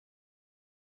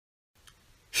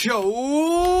Show.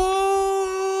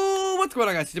 What's going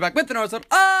on, guys? Back with another episode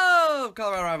of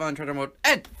Colorado Avalanche Treasure Mode.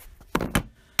 And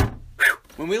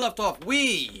when we left off,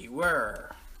 we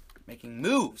were making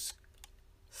moves,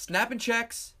 snapping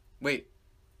checks.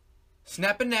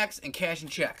 Snapping necks and cashing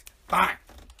checks. Bang.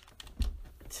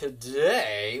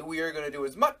 Today, we are going to do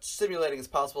as much simulating as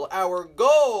possible. Our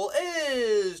goal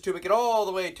is to make it all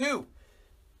the way to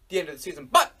the end of the season.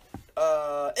 But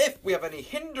if we have any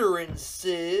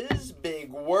hindrances,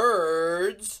 big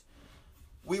words,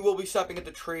 we will be stopping at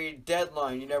the trade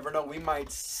deadline. You never know. We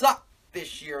might suck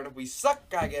this year. And if we suck,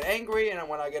 I get angry. And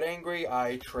when I get angry,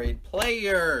 I trade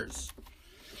players.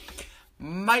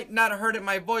 Might not have heard it in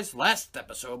my voice last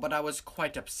episode, but I was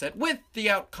quite upset with the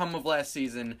outcome of last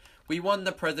season. We won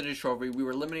the President's Trophy. We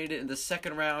were eliminated in the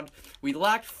second round. We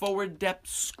lacked forward depth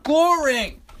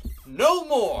scoring. No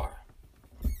more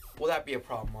will that be a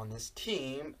problem on this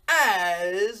team,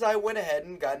 as I went ahead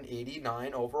and got an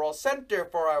 89 overall center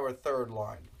for our third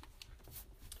line.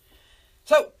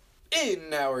 So,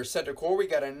 in our center core, we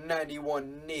got a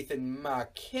 91 Nathan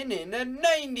McKinnon, a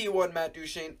 91 Matt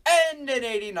Duchene, and an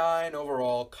 89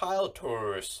 overall Kyle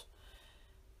Turris.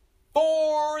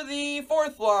 For the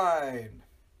fourth line,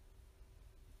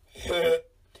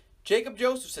 Jacob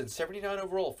Josephson, 79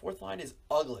 overall. Fourth line is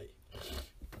ugly.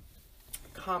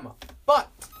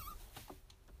 But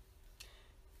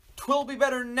 'twill be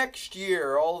better next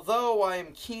year. Although I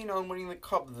am keen on winning the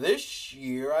cup this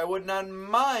year, I would not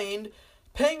mind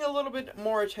paying a little bit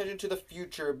more attention to the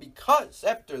future, because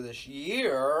after this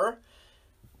year,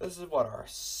 this is what, our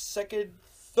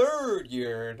third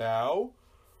year now.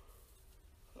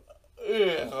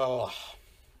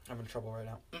 I'm in trouble right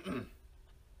now.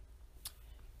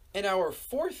 In our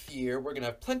fourth year, we're going to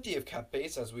have plenty of cap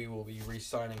base, as we will be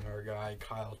re-signing our guy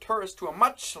Kyle Turris to a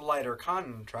much lighter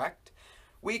contract.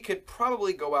 We could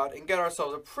probably go out and get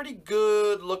ourselves a pretty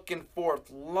good looking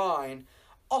fourth line.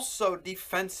 Also,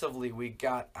 defensively, we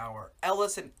got our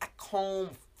Ellis and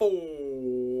Ekholm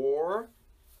for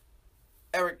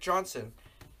Eric Johnson.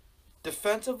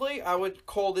 Defensively, I would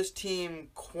call this team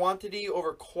quantity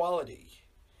over quality.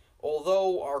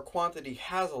 Although our quantity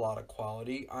has a lot of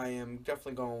quality, I am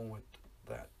definitely going with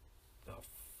that.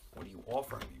 What are you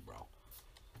offering me, bro?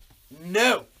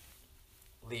 No!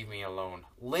 Leave me alone.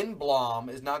 Lindblom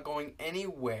is not going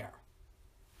anywhere.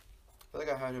 I think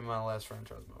I had him in my last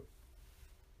franchise mode.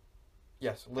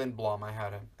 Yes, Lindblom, I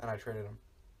had him, and I traded him.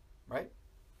 Right?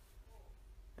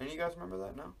 Any of you guys remember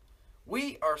that? No?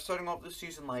 We are starting off this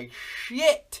season like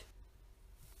shit!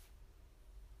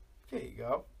 There you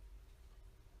go.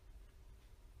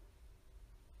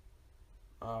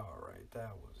 Alright,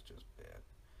 that was just bad.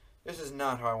 This is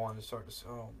not how I wanted to start this.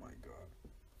 Oh my god.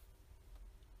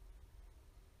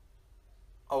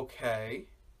 Okay.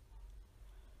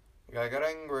 You gotta get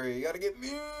angry. You gotta get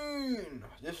mean.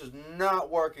 This is not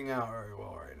working out very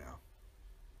well right now.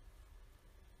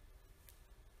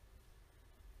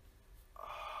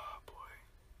 Oh boy.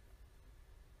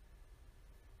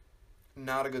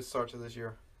 Not a good start to this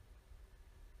year.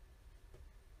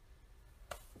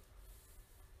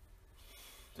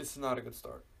 This is not a good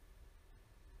start.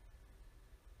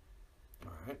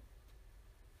 Alright.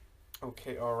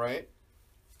 Okay, alright.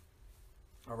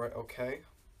 Alright, okay.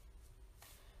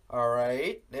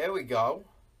 Alright, there we go.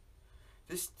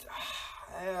 This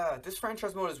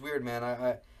franchise mode is weird, man.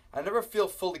 I never feel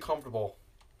fully comfortable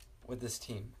with this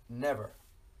team. Never.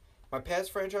 My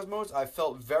past franchise modes, I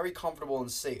felt very comfortable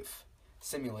and safe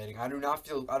simulating. I do not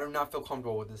feel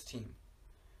comfortable with this team.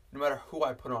 No matter who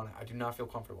I put on it, I do not feel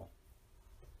comfortable.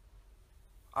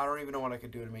 I don't even know what I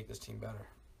could do to make this team better,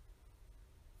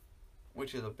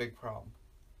 which is a big problem.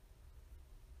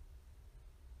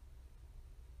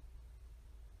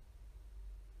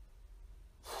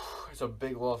 It's a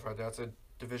big loss right there. That's a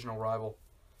divisional rival.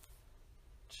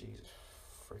 Jesus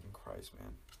freaking Christ,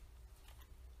 man.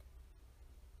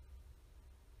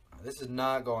 This is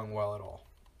not going well at all.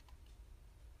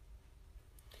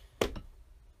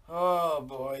 Oh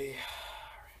boy.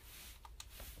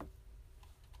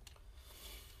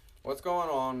 What's going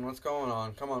on? What's going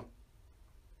on? Come on.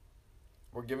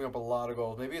 We're giving up a lot of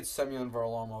goals. Maybe it's Semyon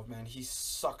Varlamov, man. He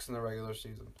sucks in the regular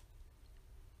season.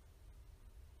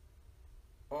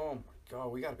 Oh my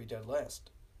god, we gotta be dead last.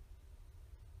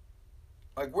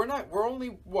 Like, we're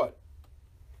only, what?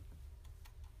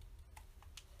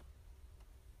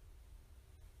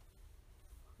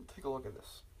 Take a look at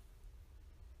this.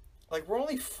 Like, we're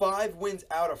only 5 wins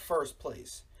out of first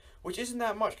place, which isn't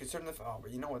that much considering the, oh,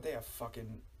 but you know what? They have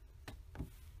fucking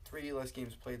 3 less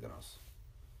games played than us.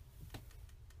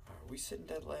 Are we sitting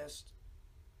dead last?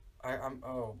 I'm,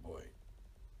 oh boy.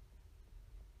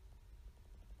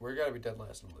 We're gotta be dead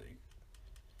last in the league.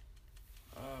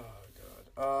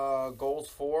 Oh god. Goals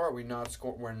for? Are we not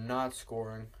score? We're not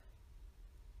scoring.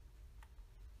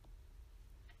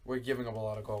 We're giving up a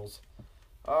lot of goals.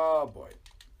 Oh boy.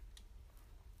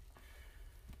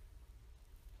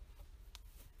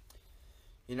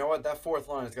 You know what? That fourth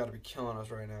line has got to be killing us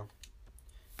right now.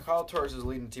 Kyle Turris is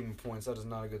leading the team in points. That is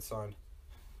not a good sign.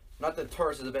 Not that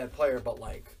Turris is a bad player, but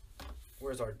like,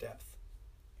 where's our depth?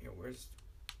 You know, where's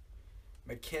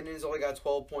McKinnon's only got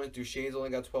 12 points. Duchesne's only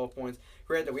got 12 points.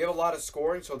 Granted, we have a lot of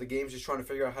scoring, so the game's just trying to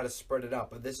figure out how to spread it out.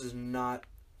 But this is not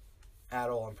at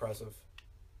all impressive.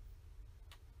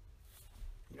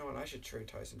 You know what? I should trade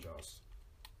Tyson Jost.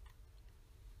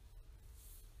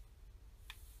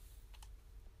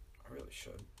 I really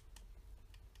should.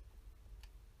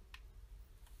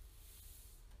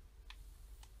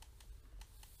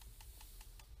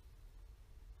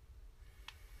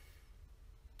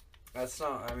 That's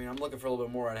not. I mean, I'm looking for a little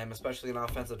bit more out of him, especially an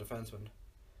offensive defenseman.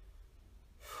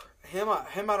 Him,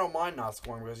 I don't mind not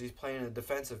scoring because he's playing a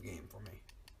defensive game for me.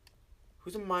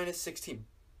 Who's a minus 16?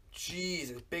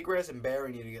 Jesus, Big Raz and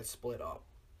Barry need to get split up.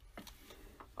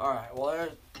 All right, well,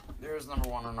 there's number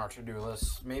one on our to-do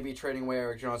list. Maybe trading away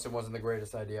Eric Johnson wasn't the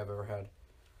greatest idea I've ever had.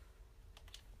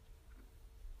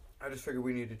 I just figured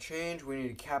we need to change. We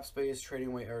needed cap space. Trading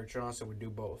away Eric Johnson would do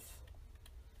both.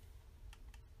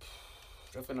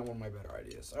 Definitely not one of my better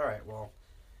ideas. All right, well.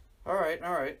 All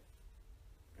right.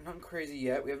 Nothing crazy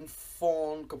yet. We haven't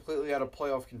fallen completely out of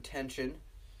playoff contention.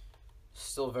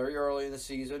 Still very early in the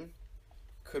season.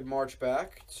 Could march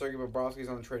back. Sergei Bobrovsky's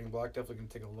on the trading block. Definitely can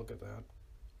take a look at that.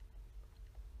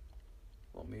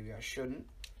 Well, maybe I shouldn't.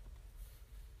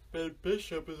 Ben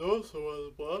Bishop is also on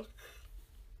the block.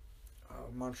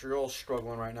 Montreal's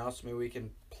struggling right now, so maybe we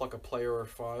can pluck a player or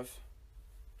 5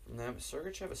 from them.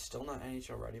 Sergachev is still not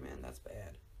NHL ready, man. That's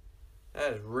bad.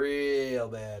 That is real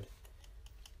bad.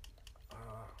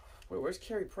 Wait, where's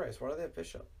Carey Price? Why do they have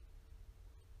Bishop?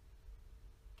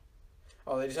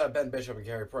 Oh, they just have Ben Bishop and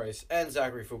Carey Price and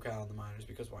Zachary Foucault in the minors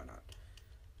because why not?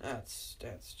 That's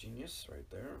genius right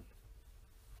there.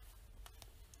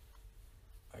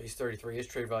 He's 33. His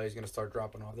trade value is going to start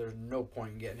dropping off. There's no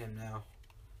point in getting him now.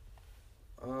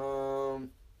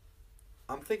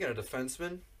 I'm thinking a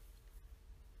defenseman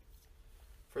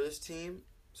for this team.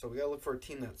 So we got to look for a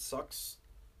team that sucks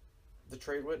to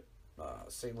trade with.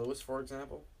 St. Louis, for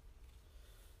example.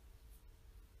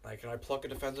 Like, can I pluck a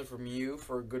defenseman from you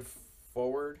for a good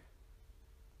forward?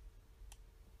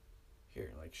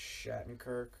 Here, like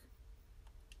Shattenkirk.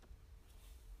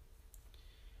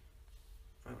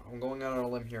 I'm going out on a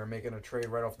limb here, making a trade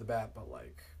right off the bat, but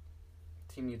like,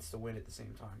 team needs to win at the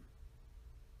same time.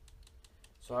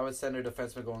 So I would send a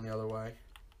defenseman going the other way.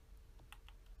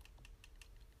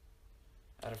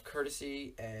 Out of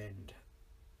courtesy and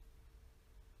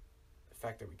the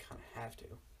fact that we kind of have to.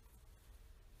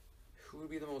 Who would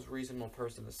be the most reasonable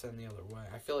person to send the other way?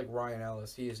 I feel like Ryan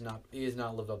Ellis. He has not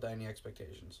lived up to any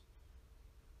expectations.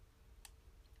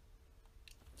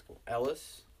 Let's go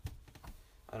Ellis.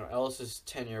 I don't know. Ellis's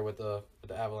tenure with the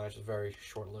Avalanche is very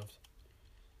short-lived.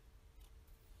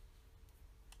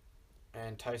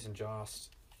 And Tyson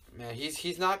Jost, man,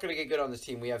 he's not gonna get good on this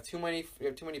team. We have too many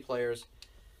players.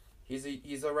 He's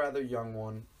a rather young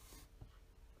one.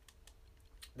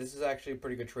 This is actually a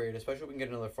pretty good trade, especially if we can get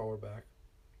another forward back.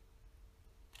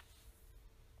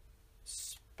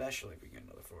 Especially if we get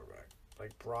another forward back.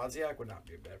 Like Brodziak would not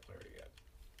be a bad player to get.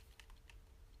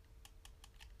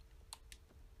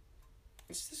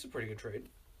 This is a pretty good trade.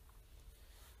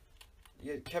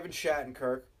 You had Kevin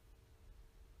Shattenkirk,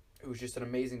 who's just an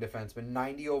amazing defenseman,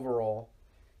 90 overall.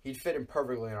 He'd fit in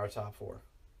perfectly in our top 4.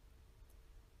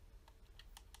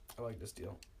 I like this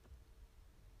deal.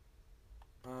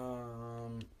 I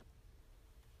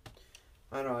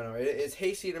know. It's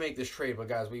hasty to make this trade, but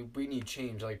guys, we need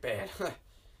change like bad.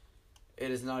 It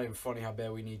is not even funny how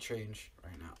bad we need change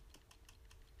right now.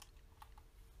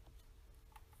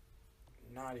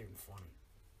 Not even funny.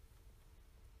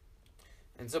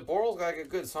 And Zaboral's got to get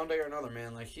good someday or another,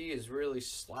 man. Like, he is really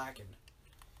slacking.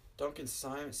 Duncan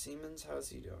Siemens, how's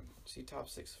he doing? Is he top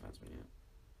 6 defenseman yet?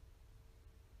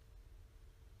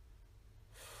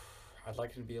 I'd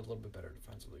like him to be a little bit better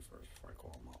defensively first before I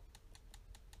call him up.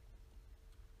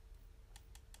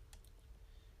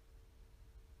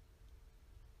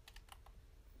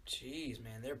 Jeez,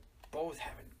 man, they're both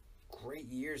having great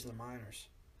years in the minors.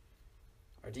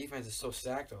 Our defense is so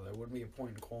stacked, though, there wouldn't be a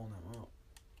point in calling them up.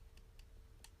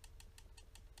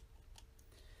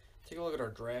 Take a look at our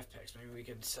draft picks. Maybe we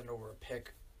can send over a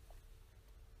pick.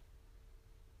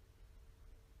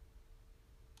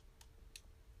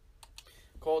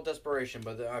 Call it desperation,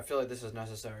 but I feel like this is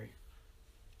necessary.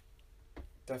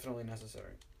 Definitely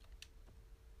necessary.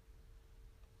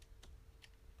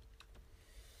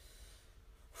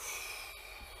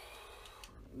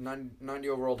 90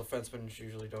 overall defensemen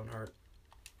usually don't hurt.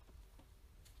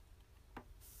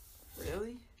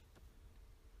 Really?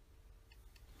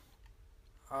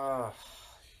 Perhaps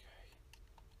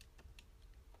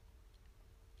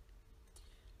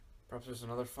there's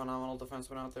another phenomenal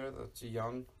defenseman out there that's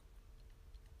young.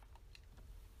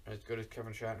 As good as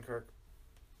Kevin Shattenkirk.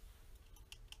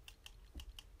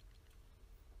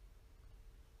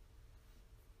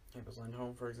 Hampus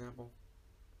Lindholm, for example.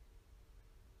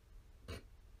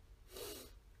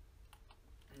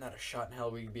 Not a shot in hell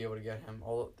we'd be able to get him.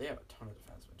 Although they have a ton of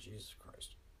defensemen. Jesus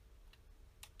Christ.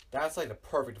 That's like the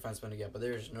perfect defenseman to get, but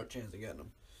there's no chance of getting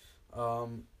him.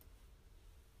 I'm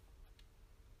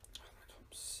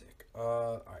sick.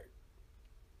 Alright.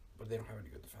 But they don't have any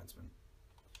good defensemen.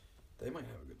 They might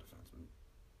have a good defenseman.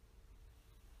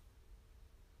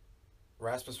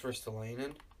 Rasmus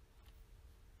Ristolainen.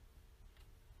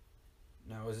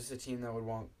 Now, is this a team that would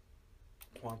want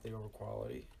quantity over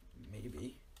quality?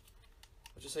 Maybe.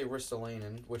 Let's just say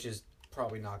Ristolainen, which is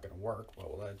probably not going to work.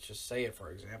 Well, let's just say it, for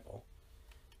example.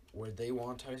 Would they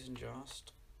want Tyson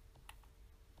Jost?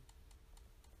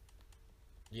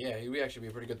 Yeah, he would actually be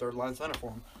a pretty good third-line center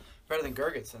for him. Better than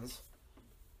Gergensons.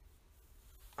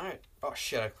 Alright. Oh,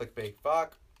 shit, I clickbait.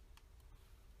 Fuck.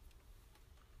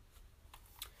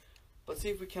 Let's see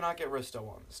if we cannot get Risto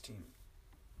on this team.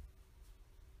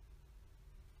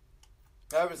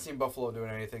 I haven't seen Buffalo doing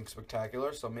anything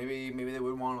spectacular, so maybe they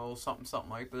would want a little something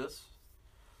like this.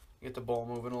 Get the ball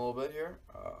moving a little bit here.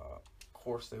 Of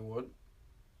course they would.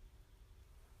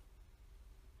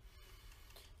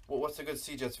 Well, what's a good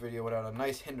Sea-Jets video without a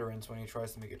nice hindrance when he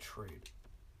tries to make a trade?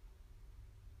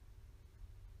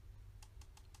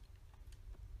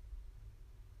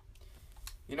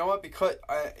 You know what?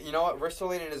 You know what?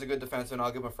 Ristolainen is a good defenseman.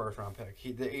 I'll give him a first-round pick.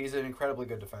 He's an incredibly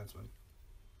good defenseman.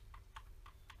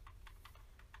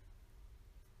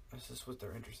 Is this what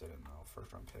they're interested in, though?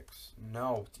 First-round picks?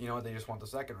 No. You know what? They just want the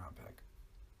second-round pick.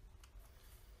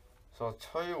 So I'll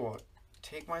tell you what.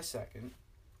 Take my second.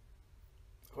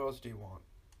 Who else do you want?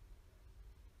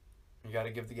 You got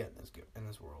to give the get in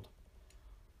this world.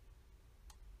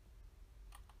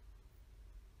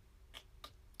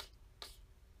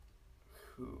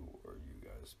 Who are you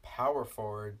guys? Power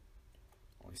forward.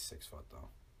 Only 6 foot, though.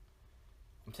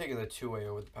 I'm taking the two-way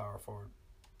over the power forward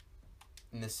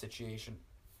in this situation.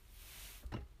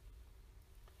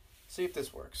 See if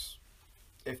this works.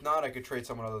 If not, I could trade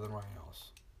someone other than Ryan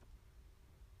Ellis.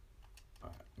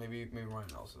 Alright, maybe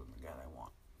Ryan Ellis isn't the guy I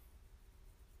want.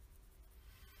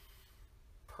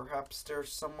 Perhaps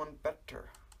there's someone better.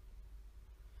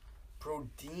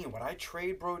 Brodin. Would I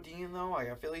trade Brodin, though?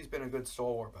 I feel he's been a good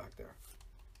stalwart back there.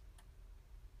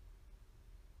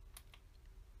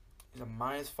 He's a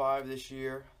 -5 this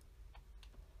year.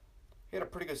 He had a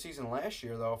pretty good season last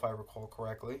year, though, if I recall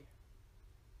correctly.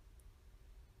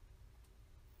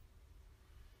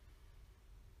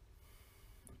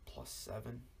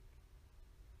 +7.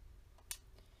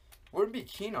 Wouldn't be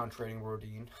keen on trading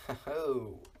Brodin.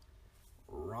 Oh,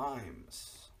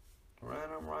 rhymes.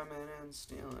 Random rhyming and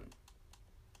stealing.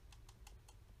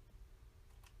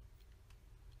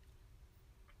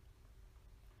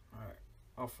 Alright.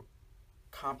 Oh, for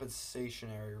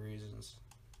compensationary reasons.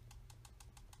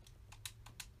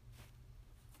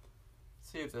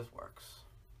 See if this works.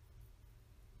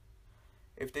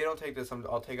 If they don't take this,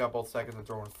 I'll take out both seconds and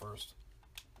throw in first.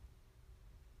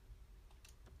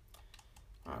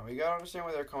 Alright, we gotta understand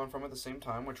where they're coming from at the same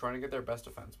time. We're trying to get their best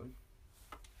defenseman.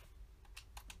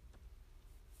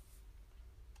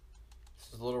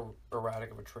 This is a little erratic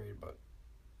of a trade, but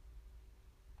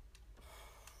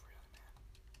really, man.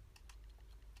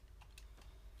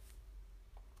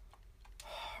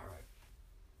 Alright.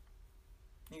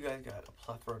 You guys got a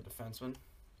plethora of defensemen.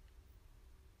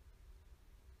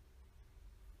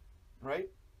 Right?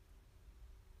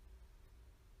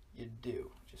 You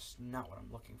do. Just not what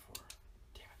I'm looking for.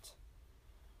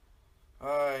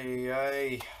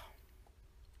 Ay.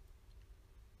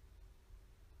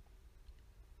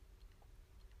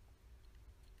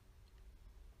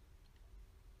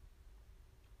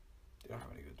 They don't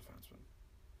have any good defensemen.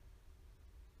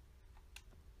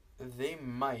 They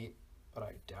might, but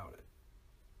I doubt it.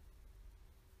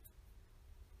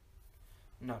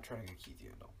 I'm not trying to get Keith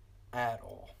Yandel at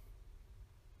all.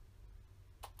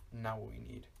 Not what we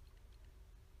need.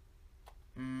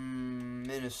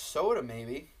 Minnesota,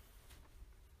 maybe.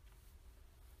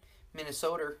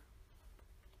 Minnesota.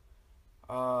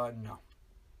 No.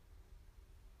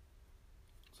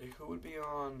 So who would be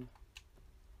on?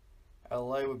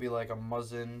 LA would be like a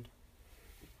Muzzin,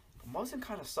 Muzzin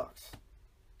kind of sucks.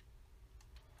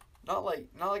 Not like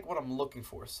what I'm looking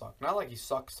for sucks. Not like he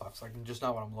sucks. Like just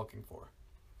not what I'm looking for.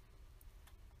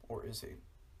 Or is he?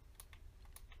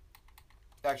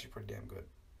 Actually pretty damn good.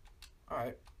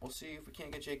 Alright, we'll see if we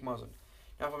can't get Jake Muzzin.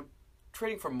 Now if I'm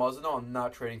trading for Muzzin, no, I'm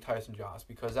not trading Tyson Joss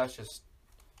because that's just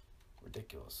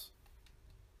ridiculous.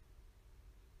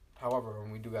 However,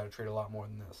 we do got to trade a lot more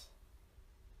than this.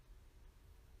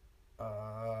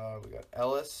 We got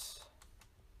Ellis.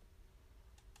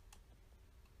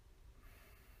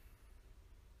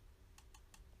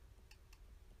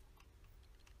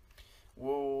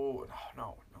 Whoa,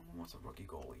 no one wants a rookie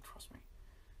goalie, trust me.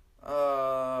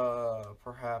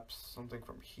 Perhaps something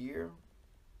from here.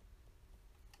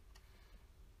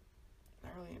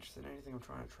 Not really interested in anything I'm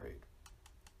trying to trade.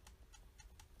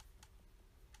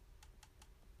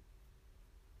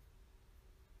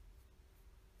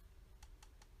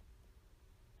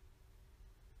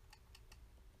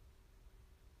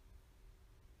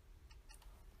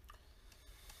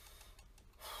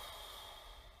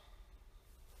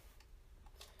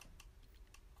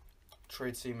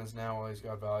 Trade Siemens now while he's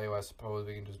got value. I suppose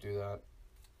we can just do that.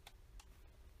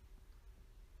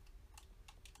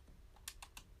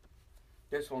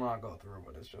 This will not go through,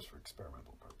 but it's just for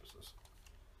experimental purposes.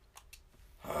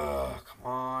 Come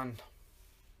on.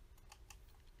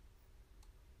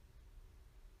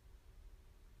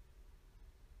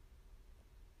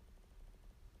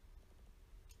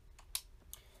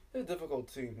 It's a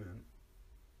difficult team, man.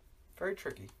 Very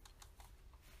tricky.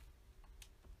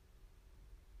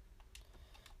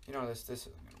 You know, this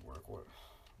isn't going to work. What?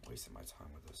 I'm wasting my time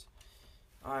with this.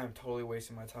 I am totally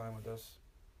wasting my time with this.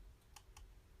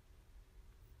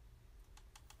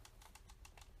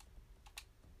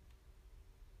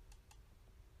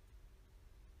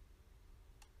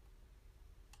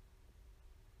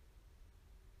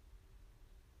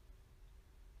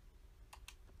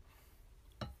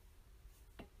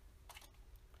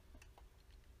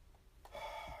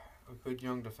 A good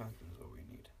young defenseman is what we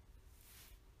need.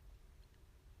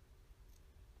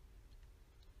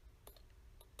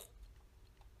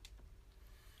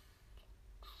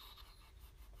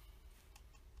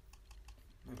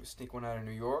 Maybe sneak one out of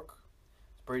New York.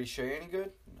 Is Brady Shea any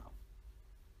good? No.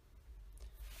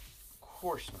 Of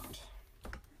course not.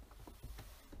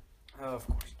 Of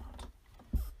course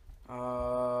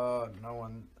not. No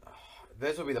one.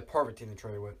 This would be the perfect team to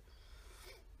trade with.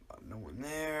 No one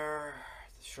there.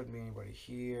 There shouldn't be anybody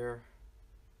here.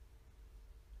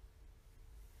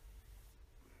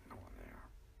 No one there.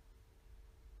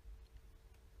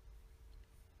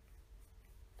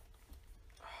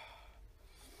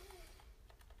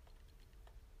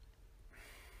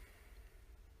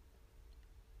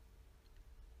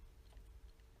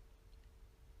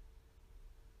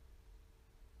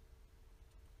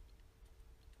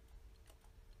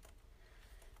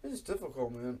 This is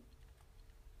difficult, man.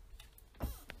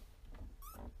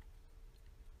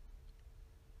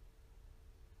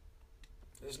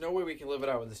 There's no way we can live it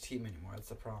out with this team anymore. That's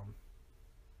the problem.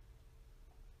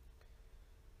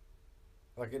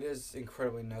 Like, it is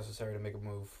incredibly necessary to make a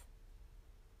move.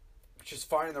 Just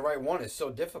finding the right one is so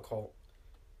difficult.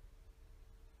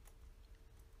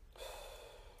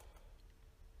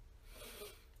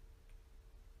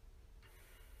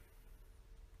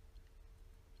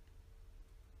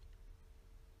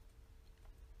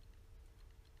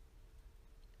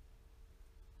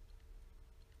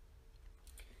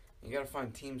 You gotta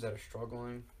find teams that are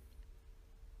struggling.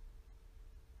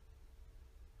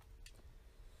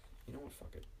 You know what?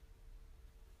 Fuck it.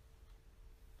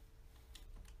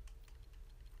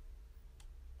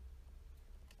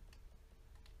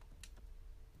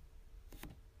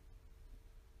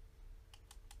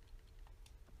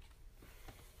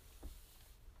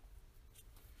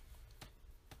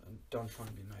 I'm done trying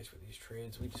to be nice with these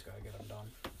trades. We just gotta get them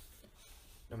done.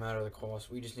 No matter the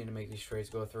cost, we just need to make these trades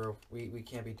go through. We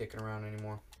can't be dicking around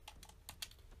anymore.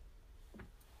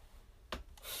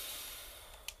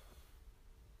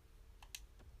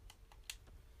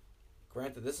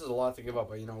 Granted, this is a lot to give up,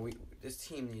 but you know, this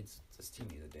team needs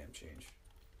a damn change.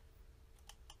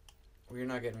 We're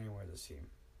not getting anywhere with this team.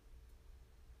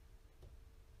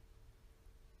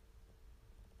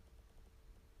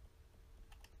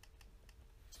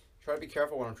 Try to be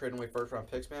careful when I'm trading away first round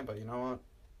picks, man, but you know what?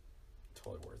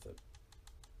 Totally worth it.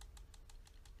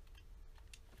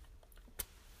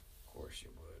 Of course you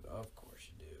would. Of course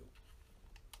you do.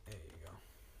 There you go.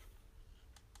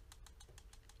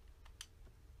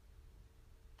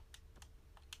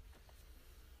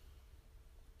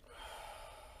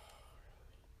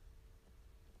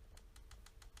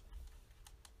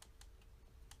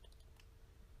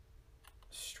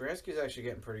 Stransky's actually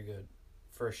getting pretty good.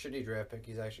 For a shitty draft pick,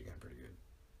 he's actually getting pretty good.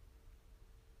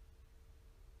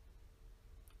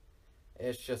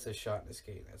 It's just his shot and his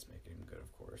skating that's making him good,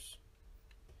 of course.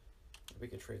 We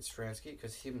could trade Stransky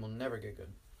because he will never get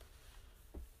good.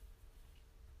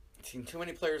 I've seen too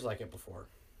many players like it before.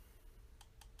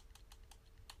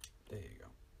 There you go.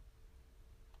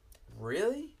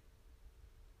 Really?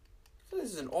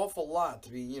 This is an awful lot to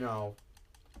be, you know,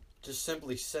 just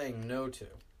simply saying no to.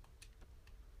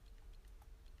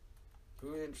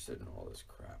 Who's interested in all this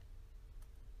crap?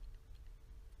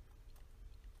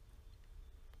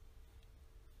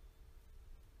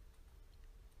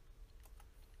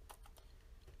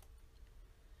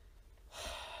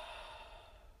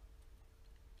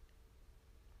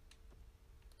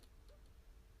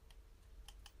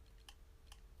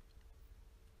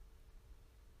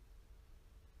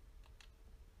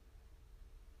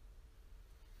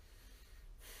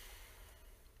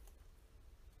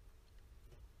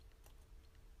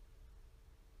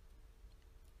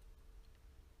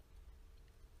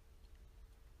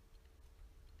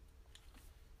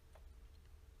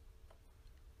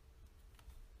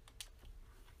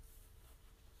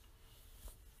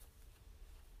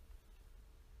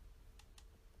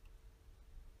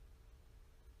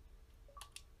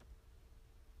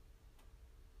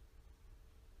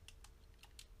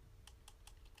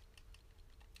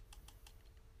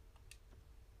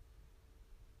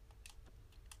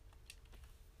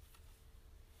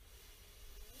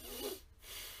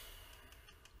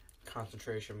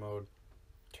 Concentration mode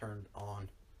turned on.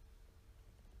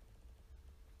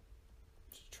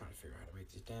 Just trying to figure out how to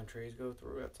make these damn trays go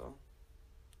through, that's all.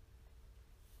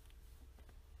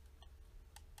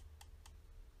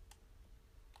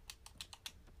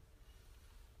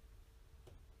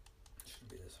 It shouldn't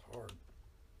be this hard.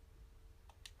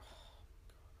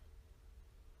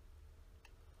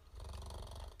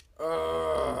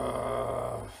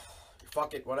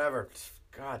 Fuck it, whatever.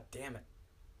 God damn it.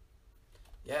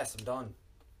 Yes, I'm done.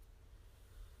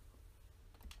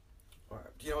 Alright,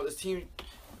 you know what, this team,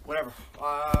 whatever.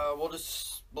 We'll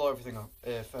just blow everything up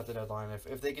if at the deadline.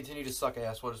 If they continue to suck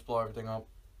ass, we'll just blow everything up.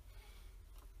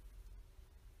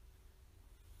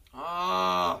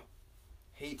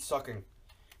 Hate sucking.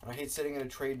 And I hate sitting in a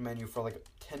trade menu for like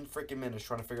 10 freaking minutes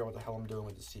trying to figure out what the hell I'm doing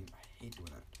with this team. I hate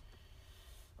doing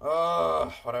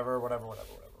that. Whatever.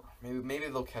 Maybe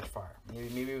they'll catch fire.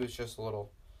 Maybe it was just a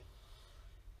little.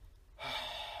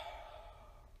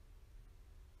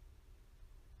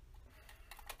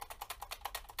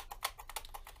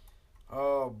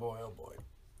 Oh boy.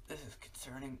 This is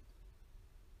concerning.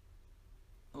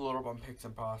 A little on picks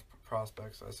and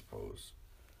prospects, I suppose.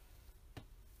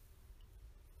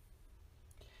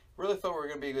 Really thought we were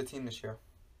going to be a good team this year.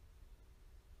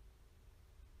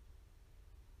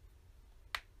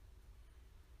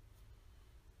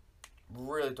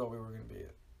 Really thought we were going to be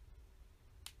it.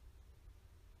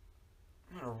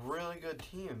 We're a really good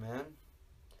team, man.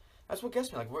 That's what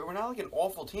gets me. Like, we're not like an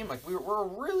awful team. Like, we're a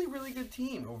really, really good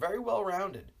team. We're very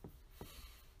well-rounded.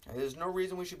 And there's no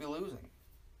reason we should be losing.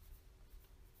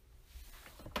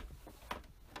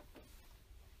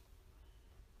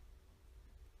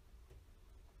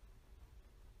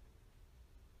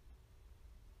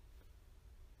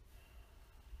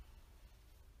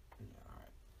 Yeah,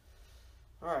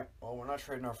 alright, well, we're not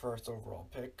trading our first overall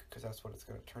pick, because that's what it's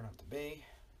going to turn out to be.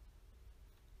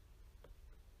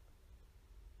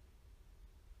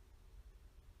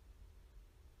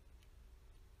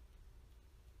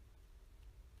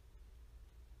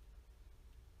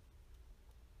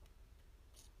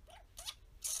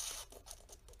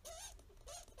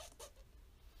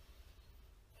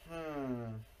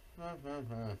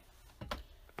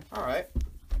 Alright.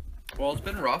 Well, it's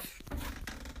been rough.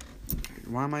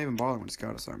 Why am I even bothering with the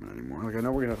scout assignment anymore? Like, I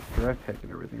know we're going to have a draft pick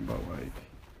and everything, but, like...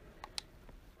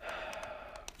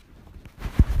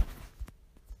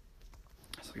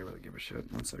 I can't really give a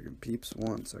shit. 1 second, peeps.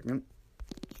 1 second.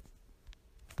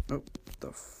 Oh,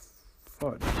 the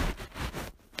fudge.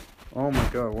 Oh my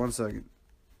god, 1 second.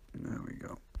 There we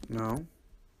go. No.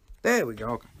 There we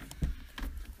go.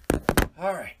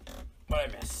 Alright. What I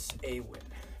miss? A win.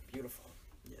 Beautiful.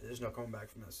 Yeah, there's no coming back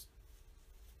from this.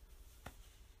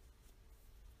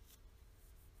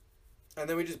 And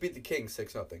then we just beat the Kings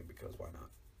 6-0 because why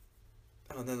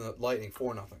not? And then the Lightning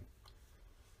 4-0.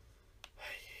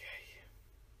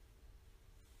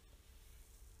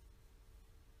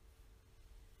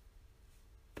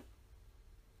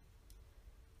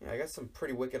 Yeah, I got some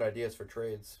pretty wicked ideas for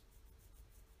trades.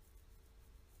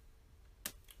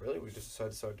 Really? We just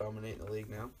decided to start dominating the league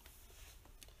now?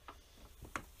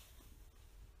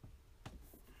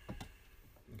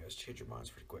 You guys change your minds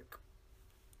pretty quick.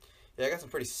 Yeah, I got some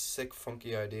pretty sick,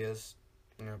 funky ideas.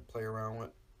 I'm going to play around with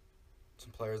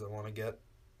some players I want to get.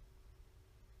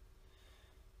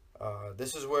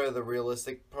 This is where the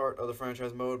realistic part of the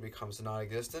franchise mode becomes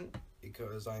non-existent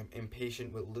because I'm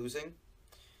impatient with losing.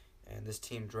 And this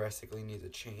team drastically needs a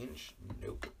change.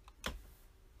 Nope.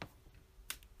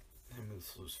 And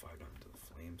lose 5 down to the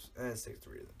Flames. And take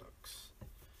 3 to the Ducks.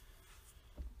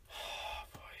 Oh,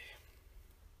 boy.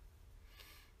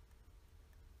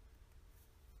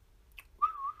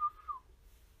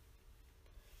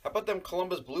 How about them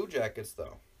Columbus Blue Jackets,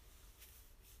 though?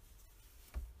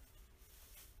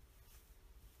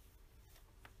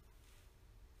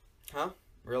 Huh?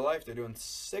 Real life, they're doing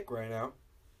sick right now.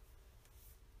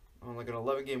 On like an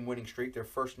 11-game winning streak. They're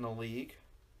first in the league.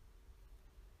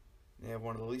 They have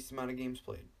one of the least amount of games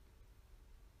played.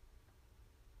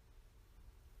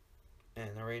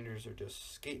 And the Rangers are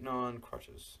just skating on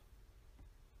crutches.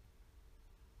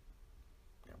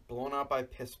 Got blown out by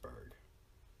Pittsburgh.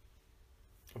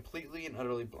 Completely and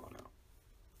utterly blown out.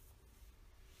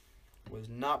 Was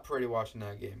not pretty watching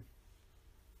that game.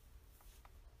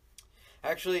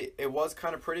 Actually, it was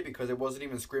kind of pretty because it wasn't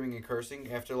even screaming and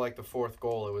cursing. After like the 4th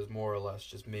goal, it was more or less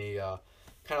just me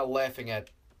kind of laughing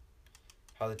at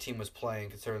how the team was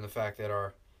playing, considering the fact that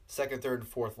our 2nd, 3rd,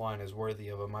 and 4th line is worthy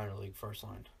of a minor league first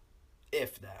line.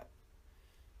 If that.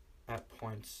 At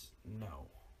points, no.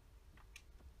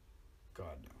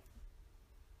 God, no.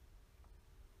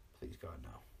 Please, God,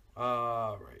 no.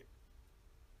 Right.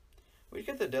 We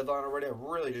get the deadline already. I'm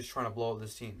really just trying to blow up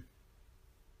this team.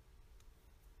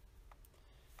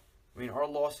 I mean, our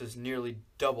loss is nearly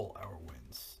double our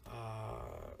wins.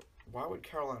 Why would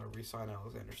Carolina re-sign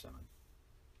Alexander Semin?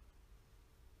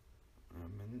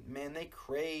 Man, they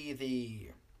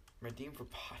crazy. Redeem for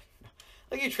pot.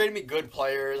 Like, you traded me good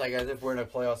players, like, as if we're in a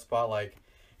playoff spot. Like,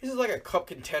 this is like a cup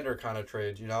contender kind of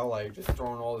trade, you know? Like, just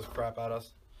throwing all this crap at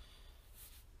us.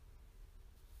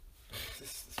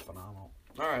 This is phenomenal.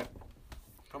 Alright.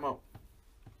 Come on.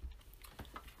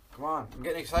 Come on. I'm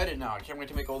getting excited now. I can't wait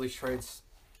to make all these trades.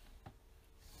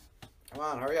 Come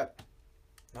on, hurry up.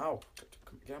 No.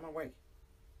 Get out of my way.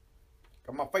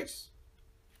 Get my face.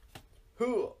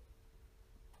 Who?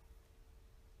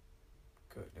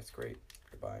 Good. That's great.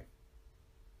 Goodbye.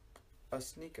 A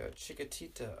sneaker,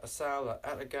 chiquitita, a salad,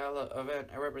 at a gala event.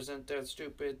 I represent that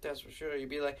stupid, that's for sure. You'd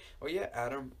be like, oh yeah,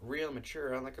 Adam, real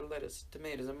mature. I like a lettuce,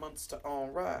 tomatoes, a monster,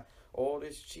 alright. All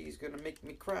this cheese gonna make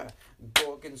me cry.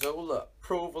 Gorgonzola,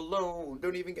 provolone.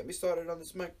 Don't even get me started on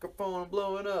this microphone. I'm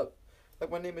blowing up.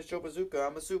 Like my name is Joe Bazooka.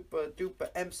 I'm a super duper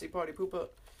MC party pooper.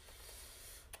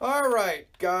 Alright,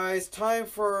 guys. Time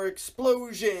for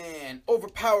explosion.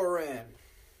 Overpowering.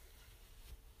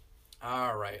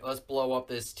 Alright, let's blow up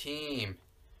this team.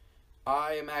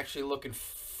 I am actually looking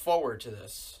forward to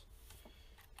this.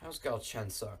 How's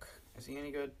Galchenyuk? Is he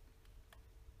any good?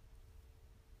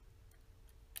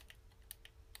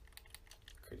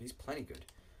 Good, he's plenty good.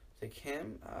 Take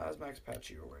him. How's Max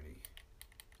Paccio ready?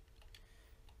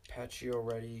 Paccio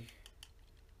ready.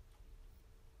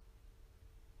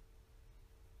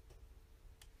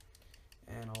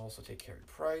 And I'll also take Carey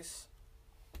Price.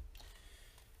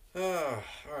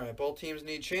 Alright, both teams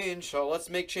need change, so let's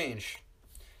make change.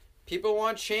 People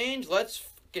want change? Let's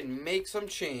fucking make some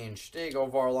change. There you go,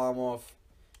 Varlamov.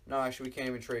 No, actually, we can't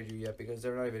even trade you yet because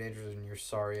they're not even interested in your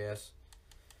sorry ass.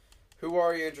 Who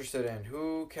are you interested in?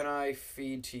 Who can I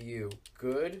feed to you?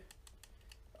 Good.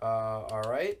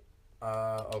 Alright.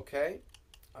 Okay.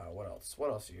 What else? What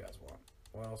else do you guys want?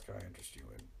 What else can I interest you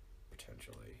in?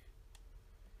 Potentially.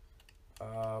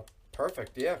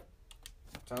 Perfect, yeah.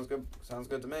 Sounds good. Sounds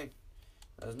good to me.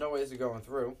 There's no ways of going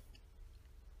through.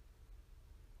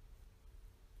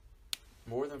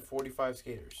 More than 45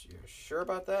 skaters. You sure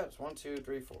about that? It's 1, 2,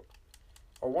 3, 4.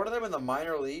 Are one of them in the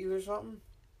minor leagues or something?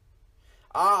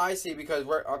 Ah, I see. Because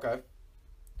we're okay.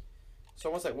 So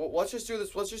one sec. Well, let's just do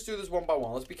this. Let's just do this one by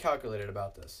one. Let's be calculated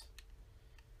about this.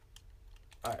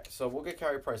 All right. So we'll get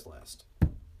Carey Price last.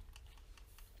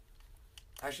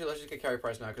 Actually, let's just get Carey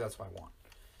Price now because that's what I want.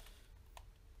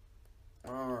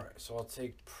 Alright, so I'll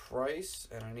take Price,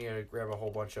 and I need to grab a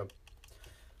whole bunch of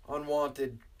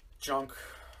unwanted junk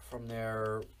from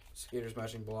their skaters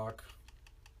matching block.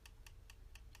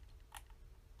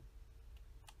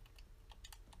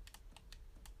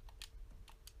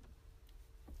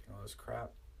 All this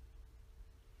crap.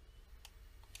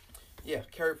 Yeah,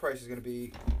 Carey Price is going to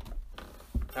be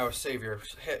our savior,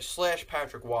 /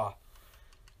 Patrick Waugh.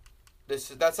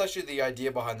 That's actually the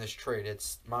idea behind this trade.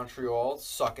 It's Montreal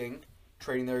sucking,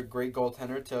 trading their great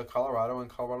goaltender to Colorado, and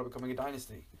Colorado becoming a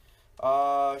dynasty.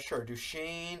 Sure.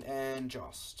 Duchesne and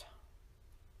Just.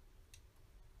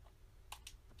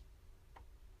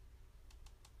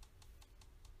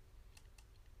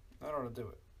 to do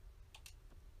it.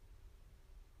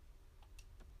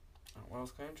 What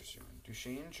else can I interest you in?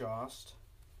 Duchesne, Jost.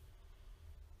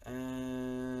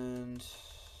 And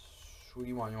who do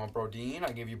you want? You want Brodin?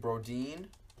 I give you Brodin.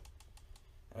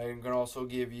 I'm gonna also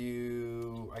give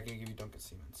you. I can give you Duncan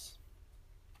Siemens.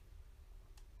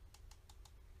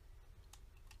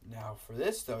 Now for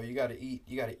this though, you gotta eat.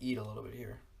 You gotta eat a little bit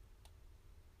here.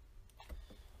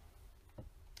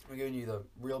 I'm giving you the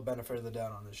real benefit of the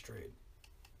doubt on this trade.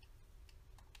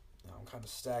 Now I'm kind of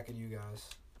stacking you guys.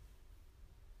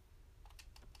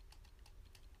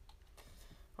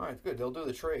 All right, good. They'll do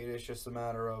the trade. It's just a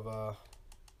matter of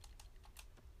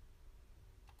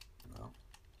no.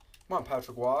 Come on,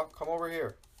 Patrick Waugh. Come over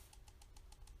here.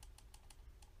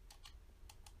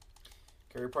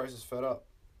 Carey Price is fed up.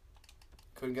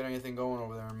 Couldn't get anything going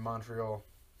over there in Montreal.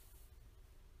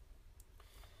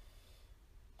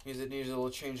 Needs a little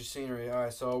change of scenery. All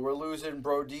right, so we're losing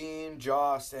Brodin,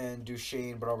 Jost, and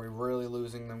Duchesne, but are we really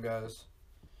losing them, guys?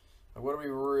 Like, what are we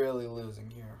really losing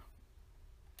here?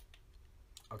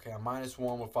 Okay, a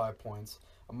 -1 with 5 points,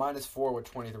 a -4 with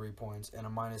 23 points, and a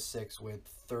 -6 with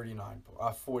 49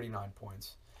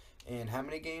 points. In how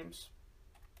many games?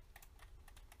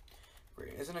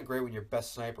 Great. Isn't it great when your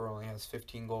best sniper only has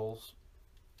 15 goals?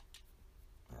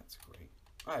 That's great.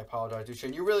 I apologize,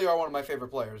 Duchesne. You really are one of my favorite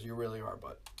players. You really are,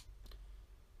 but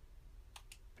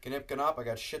Ganip Ganop, I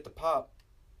got shit to pop.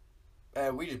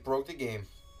 And we just broke the game.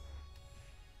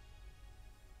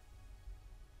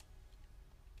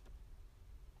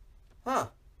 Huh.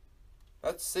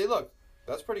 See, look.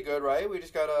 That's pretty good, right? We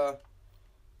just got a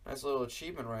nice little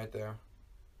achievement right there.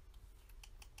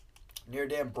 Near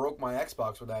damn broke my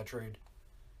Xbox with that trade.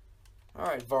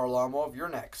 Alright, Varlamov, you're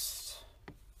next.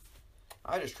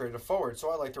 I just traded a forward,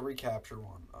 so I'd like to recapture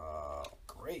one.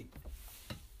 Great.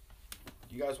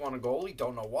 You guys want a goalie?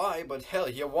 Don't know why, but hell,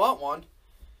 you want one.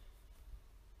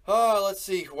 Let's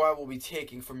see who I will be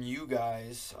taking from you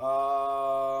guys.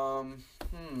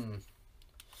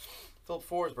 Philip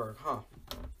Forsberg, huh?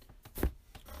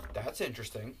 That's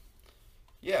interesting.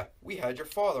 Yeah, we had your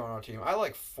father on our team. I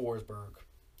like Forsberg.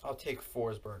 I'll take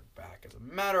Forsberg back, as a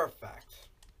matter of fact.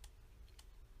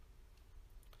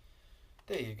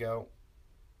 There you go.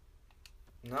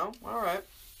 No? Alright.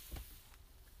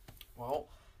 Well,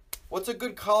 what's a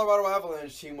good Colorado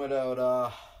Avalanche team without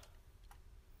a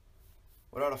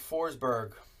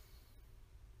Forsberg?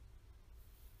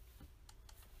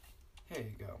 Here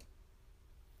you go.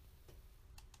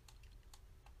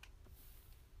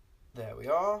 There we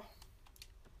are.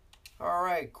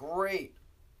 Alright, great.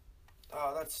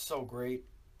 Oh, that's so great.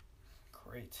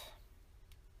 Great.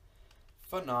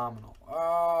 Phenomenal.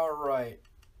 Alright.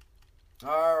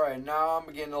 Alright, now I'm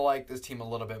beginning to like this team a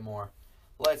little bit more.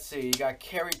 Let's see. You got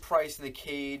Carey Price in the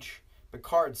cage.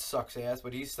 Picard sucks ass,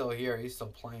 but he's still here. He's still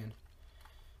playing.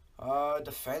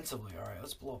 Defensively. Alright,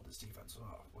 let's blow up this defense.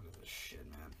 Oh, look at this shit,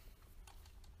 man.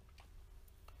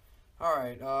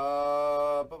 Alright,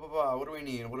 what do we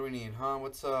need? What do we need, huh?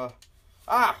 What's,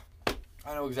 I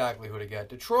know exactly who to get.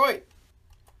 Detroit!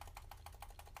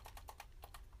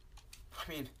 I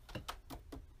mean,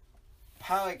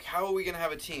 how are we gonna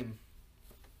have a team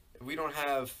if we don't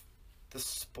have the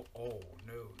oh,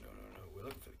 no. We're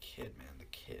looking for the kid, man. The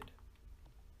kid.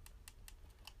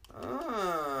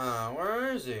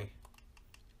 Where is he?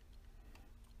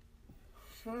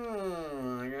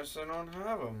 I guess I don't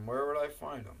have him. Where would I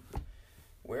find him?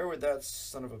 Where would that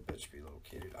son of a bitch be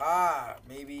located?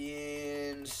 Maybe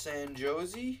in San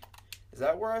Jose? Is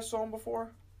that where I saw him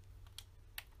before?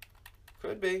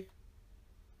 Could be.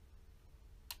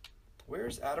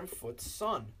 Where's Adam Foote's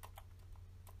son?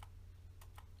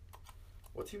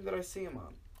 What team did I see him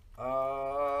on?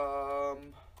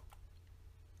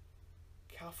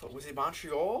 Cal Foote. Was it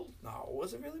Montreal? No,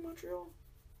 was it really Montreal?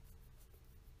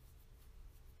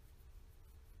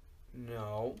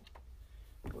 No.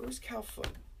 Where's Cal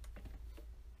Foote?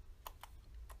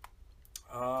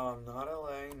 Not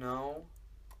LA, no.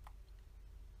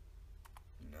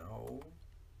 No.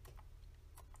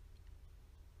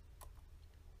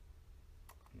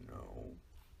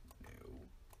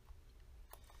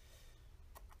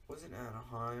 Wasn't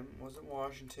Anaheim. Wasn't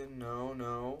Washington.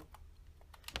 No.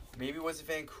 Maybe was it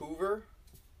Vancouver?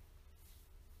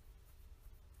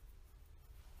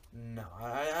 No,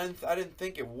 I didn't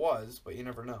think it was, but you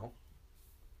never know.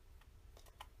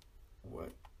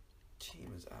 What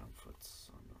team is Adam Foote's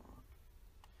son on?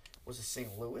 Was it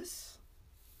St. Louis?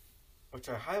 Which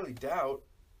I highly doubt.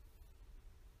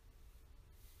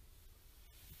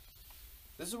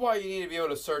 This is why you need to be able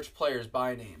to search players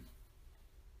by name.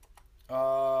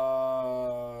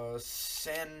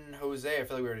 San Jose. I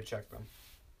feel like we already checked them.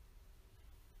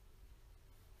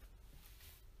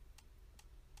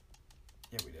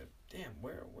 Yeah, we did. Damn,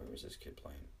 where was this kid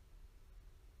playing?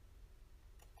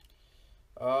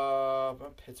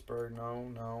 Pittsburgh.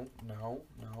 No.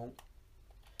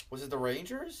 Was it the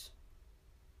Rangers?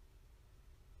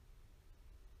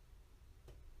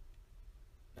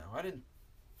 No, I didn't.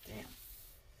 Damn.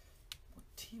 What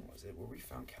team was it where we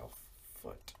found Cal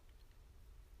Foot?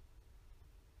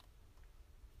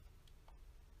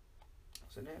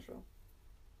 Was it Nashville?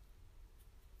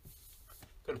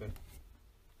 Could have been.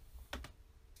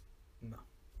 No.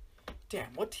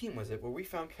 Damn, what team was it where we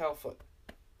found Cal Foot?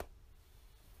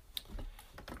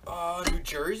 New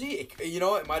Jersey? You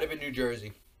know what? It might have been New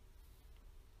Jersey.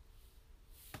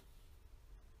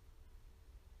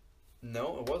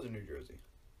 No, it wasn't New Jersey.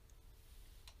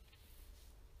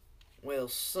 Well,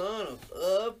 son of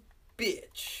a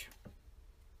bitch.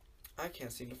 I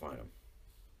can't seem to find him.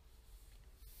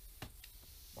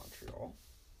 Montreal.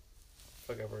 I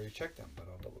feel like I've already checked them, but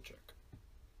I'll double check.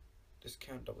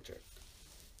 Discount, double check.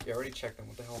 Yeah, I already checked them.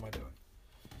 What the hell am I doing?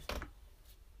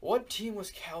 What team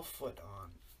was Cal Foot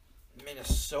on?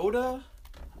 Minnesota?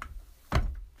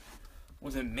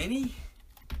 Was it Mini?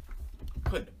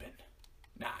 Couldn't have been.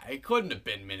 Nah, it couldn't have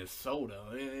been Minnesota.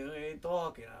 What are you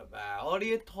talking about? What are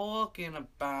you talking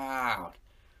about?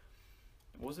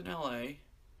 It wasn't LA.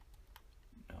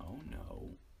 No.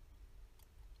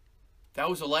 That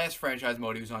was the last franchise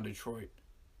mode he was on, Detroit.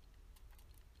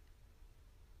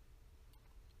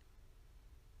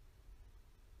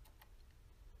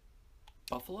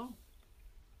 Buffalo?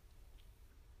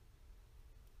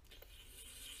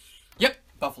 Yep,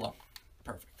 Buffalo.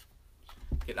 Perfect.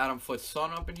 Get Adam Foot's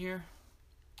son up in here.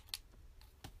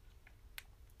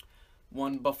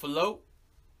 One Buffalo.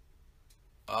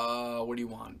 What do you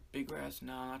want? Big Grass?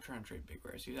 No, I'm not trying to trade Big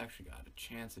Grass. He's actually got a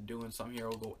chance of doing something here.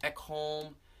 We'll go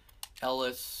Ekholm,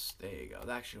 Ellis. There you go. That's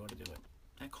actually what to do it.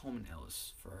 Ekholm and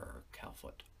Ellis for Cal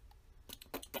Foot.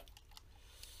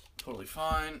 Totally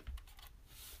fine.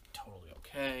 Totally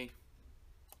okay.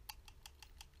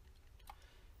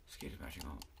 Skaters matching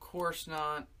on. Of course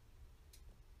not.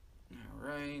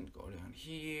 Alright, go down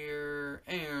here.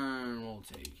 And we'll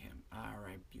take him.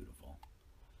 Alright, beautiful.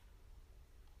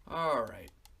 Alright.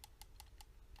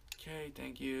 Okay,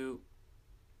 thank you.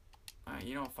 Alright,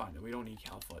 you know what? Fine. We don't need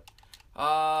Cal Foot.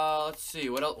 Let's see.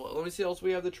 What else? Let me see what else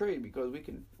we have to trade, because we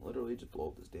can literally just blow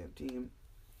up this damn team.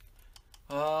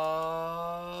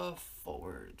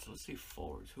 Forwards. Let's see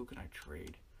forwards. Who can I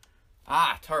trade?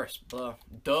 Turris. Duh.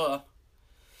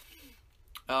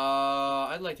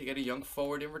 I'd like to get a young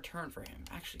forward in return for him.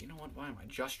 Actually, you know what? Why am I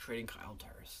just trading Kyle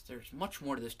Turris? There's much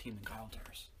more to this team than Kyle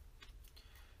Turris.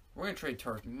 We're going to trade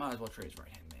Turris. We might as well trade his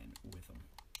right-hand man with him.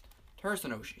 Turris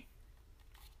and Oshie.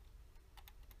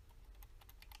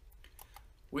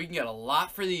 We can get a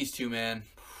lot for these two, man.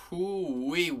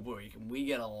 We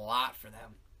get a lot for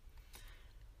them.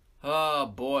 Oh,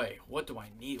 boy. What do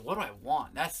I need? What do I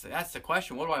want? That's the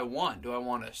question. What do I want? Do I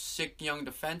want a sick young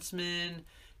defenseman?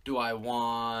 Do I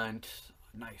want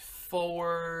a nice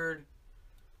forward?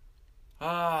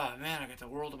 Man, I got the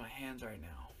world in my hands right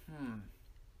now.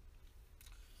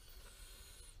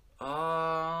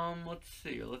 Let's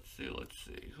see.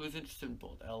 Who's interested in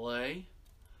both? LA? Yeah,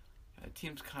 the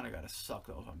team's kind of got to suck,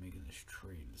 though, if I'm making this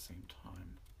trade at the same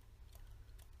time.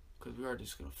 Because we are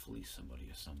just going to fleece somebody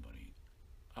or somebody.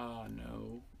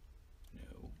 No.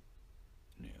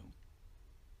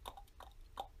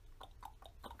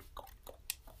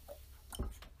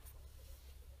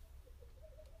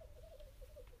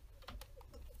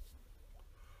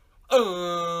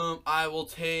 I will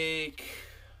take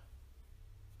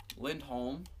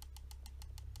Lindholm,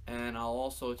 and I'll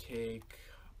also take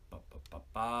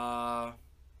I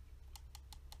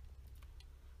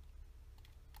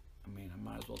mean, I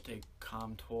might as well take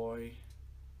Comtoy.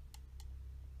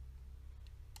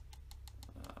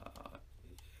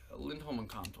 Lindholm and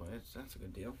Comtoy, that's a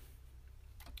good deal.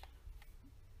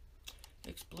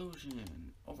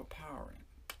 Explosion, overpowering.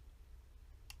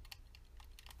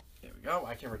 There we go.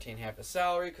 I can retain half the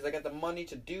salary because I got the money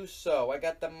to do so. I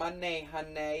got the money,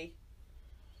 honey.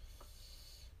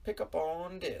 Pick up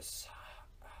on this.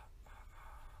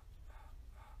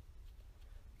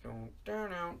 Okay.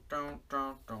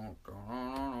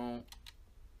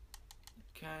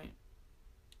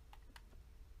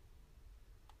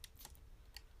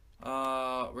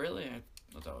 Really? I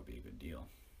thought that would be a good deal.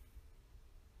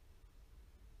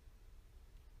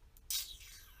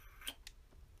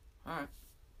 Alright.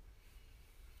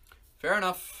 Fair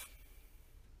enough.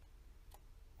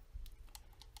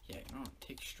 Yeah, you know,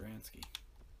 take Stransky.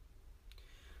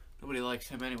 Nobody likes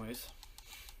him anyways.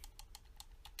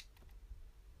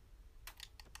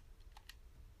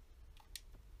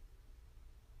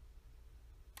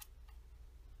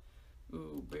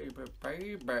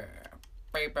 baby,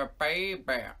 baby,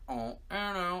 baby. Oh,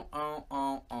 oh, oh,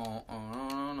 oh, oh,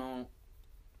 oh.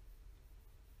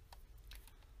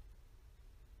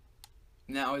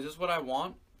 Now, is this what I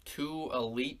want? 2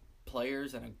 elite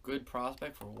players and a good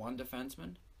prospect for 1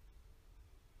 defenseman?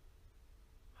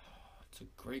 It's a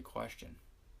great question.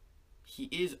 He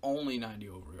is only 90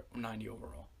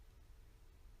 overall.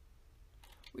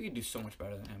 We could do so much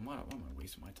better than him. Why am I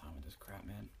wasting my time with this crap,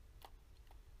 man?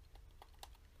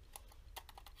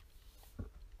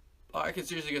 I could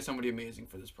seriously get somebody amazing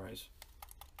for this price.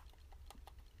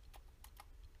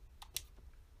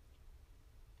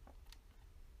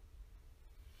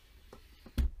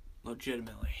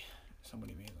 Legitimately,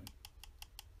 somebody amazing.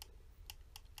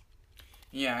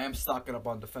 Yeah, I am stocking up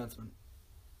on defensemen.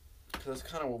 Because that's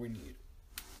kind of what we need.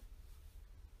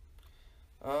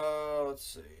 Let's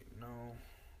see.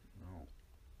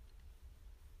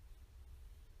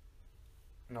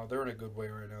 No, they're in a good way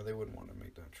right now. They wouldn't want to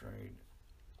make that trade.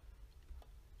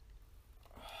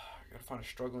 I gotta find a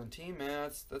struggling team,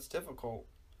 man. That's difficult.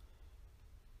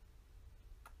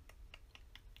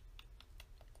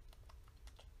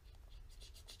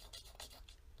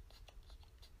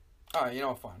 Alright, you know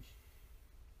what, fine.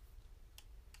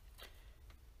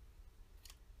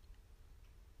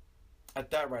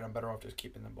 At that rate, I'm better off just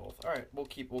keeping them both. Alright, we'll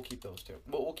keep those 2.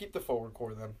 We'll keep the forward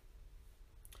core then.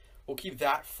 We'll keep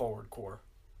that forward core.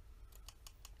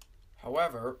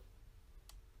 However,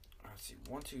 let's see,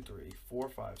 1, 2, 3, 4,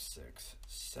 5, 6,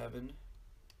 7.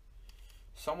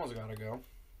 Someone's gotta go.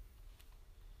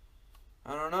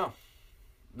 I don't know.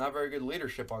 Not very good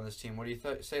leadership on this team. What do you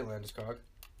say, Landeskog?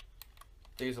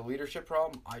 Think it's a leadership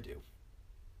problem? I do.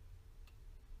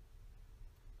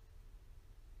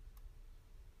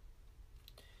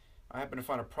 I happen to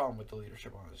find a problem with the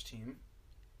leadership on this team.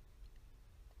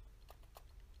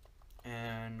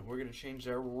 And we're going to change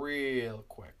that real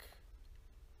quick.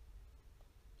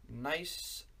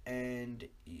 Nice and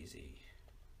easy.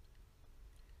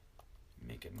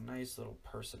 Make a nice little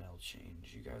personnel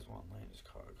change. You guys want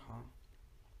Landeskog, huh?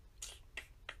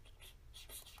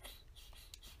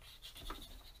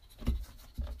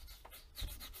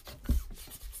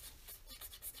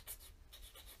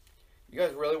 You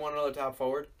guys really want another top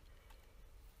forward?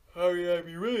 Oh yeah, I'd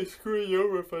be really screwing you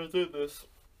over if I did this.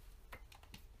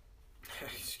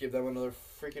 Just give them another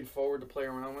freaking forward to play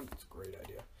around with. It's a great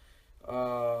idea.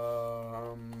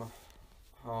 Home.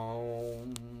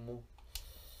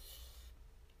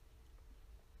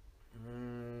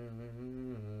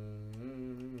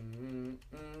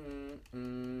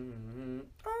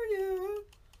 Oh yeah.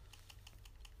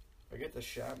 I get the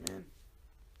shot, man.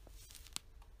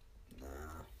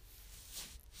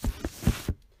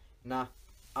 Nah,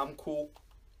 I'm cool.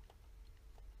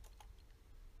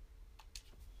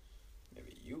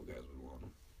 Maybe you guys would want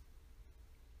him.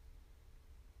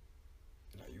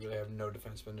 No, you really have no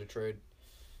defenseman to trade.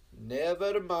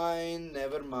 Never mind,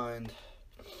 never mind.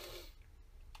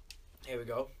 Here we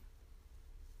go.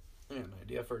 I got an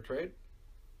idea for a trade.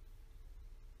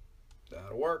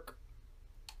 That'll work.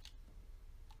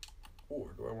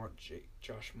 Or do I want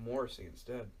Josh Morrissey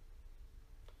instead?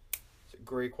 It's a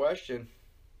great question.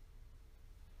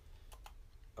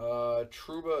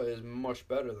 Trouba is much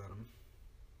better than him.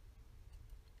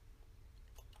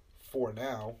 For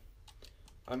now.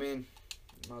 I mean,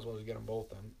 might as well just get them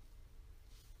both then.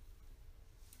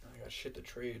 I got shit to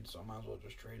trade, so I might as well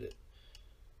just trade it.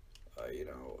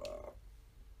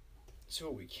 See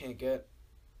what we can't get.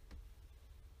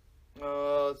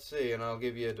 Let's see, and I'll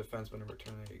give you a defenseman in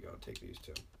return. There you go. Take these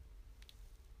 2. What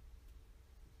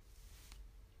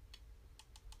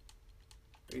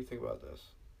do you think about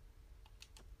this?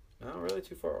 Not really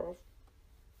too far off.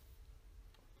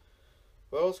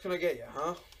 What else can I get you,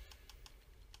 huh?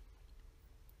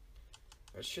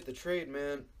 That's shit to trade,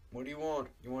 man. What do you want?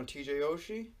 You want TJ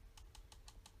Oshie?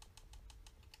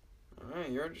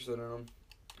 Alright, you're interested in him.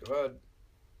 Go ahead.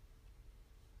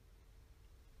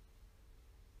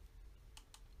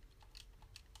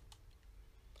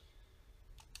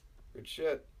 Good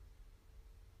shit.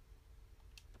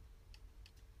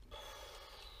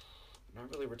 Not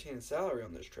really retaining salary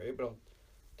on this trade, but I'll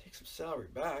take some salary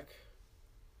back.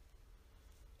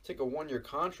 Take a 1-year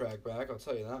contract back, I'll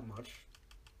tell you that much.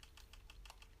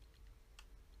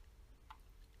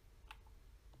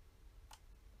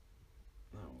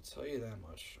 I will tell you that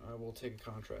much. I will take a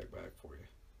contract back for you.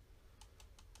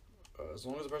 As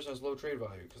long as the person has low trade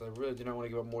value, because I really do not want to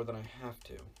give up more than I have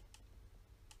to.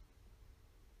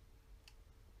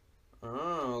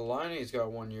 Oh, Liney's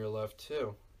got 1 year left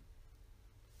too.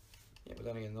 Yeah, but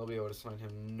then again, they'll be able to sign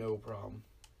him no problem.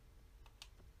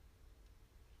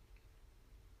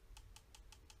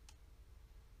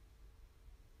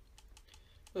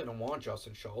 Really don't want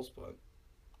Justin Schultz, but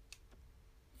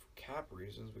for cap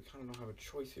reasons, we kind of don't have a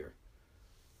choice here.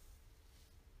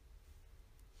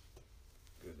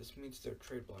 Good. This meets their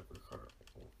trade block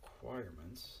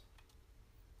requirements.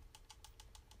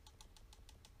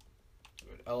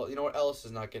 Good. You know what? Ellis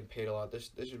is not getting paid a lot. This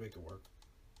should make it work.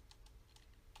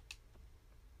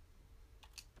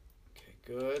 Okay,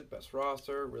 good. Best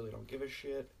roster. Really don't give a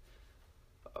shit.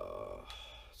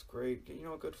 It's great. You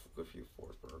know, good for you,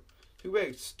 Forsberg. Too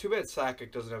bad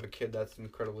Sakic doesn't have a kid that's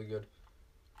incredibly good.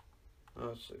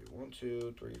 Let's see. 1,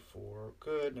 2, 3, 4.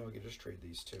 Good. Now we can just trade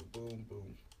these two. Boom,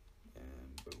 boom,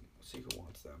 and boom. Let's see who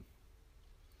wants them.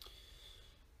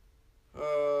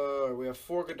 We have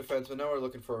 4 good defensemen. Now we're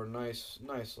looking for a nice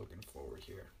looking forward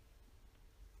here.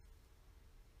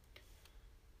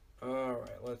 All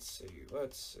right. Let's see.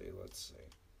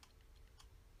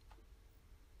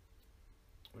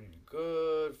 We need a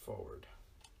good forward.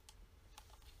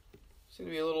 Seem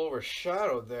to be a little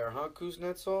overshadowed there, huh,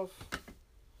 Kuznetsov?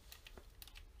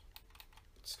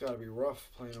 It's got to be rough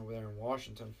playing over there in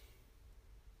Washington.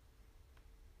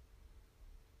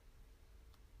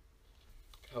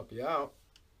 Could help you out.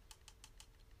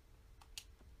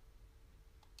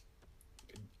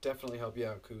 Could definitely help you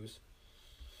out, Kuz.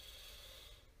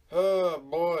 Oh,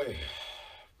 boy.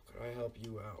 Could I help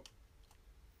you out?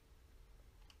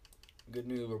 Good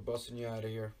news, we're busting you out of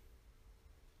here.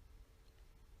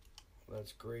 Well,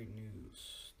 that's great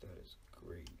news. That is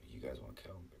great. You guys want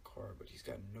Calvin Picard, but he's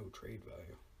got no trade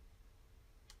value.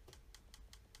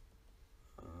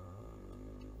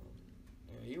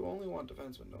 Yeah, you only want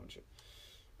defensemen, don't you?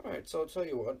 Alright, so I'll tell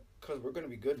you what, because we're going to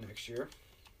be good next year.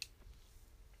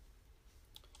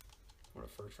 What a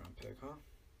first round pick, huh?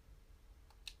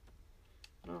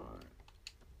 No, alright.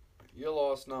 Your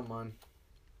loss, not mine.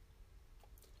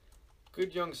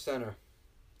 Good young center.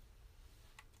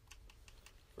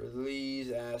 For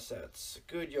these assets.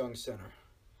 Good young center.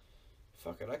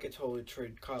 Fuck it, I could totally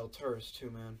trade Kyle Turris too,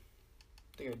 man.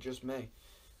 I think I just may.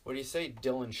 What do you say,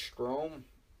 Dylan Strome?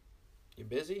 You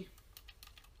busy?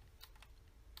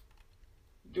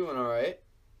 Doing alright.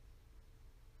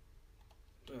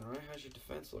 Doing alright. How's your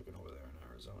defense looking over there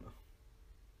in Arizona?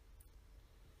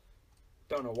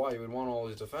 Don't know why you would want all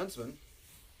these defensemen.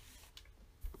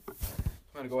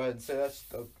 I'm going to go ahead and say that's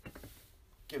the...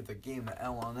 Give the game the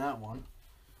L on that one.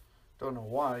 Don't know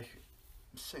why.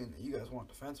 I'm saying that you guys want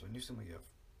defensemen. You seem like you have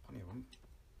plenty of them.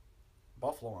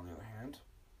 Buffalo, on the other hand.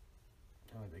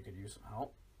 I think they could use some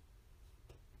help.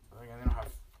 But again, they don't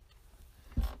have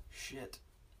shit.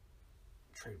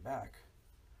 Trade back.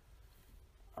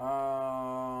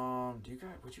 Would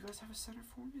you guys have a center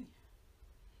for me?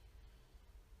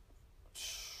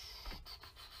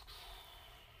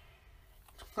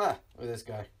 Ha! Look at this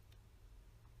guy.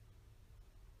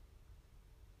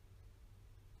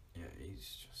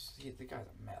 Yeah, the guy's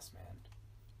a mess, man.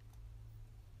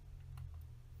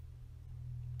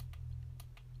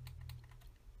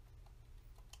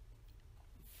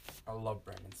 I love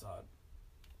Brandon Saad.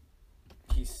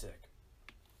 He's sick.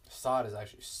 Saad is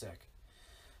actually sick.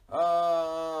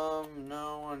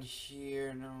 No one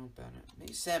here. No Bennett.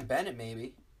 Maybe Sam Bennett,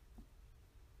 maybe.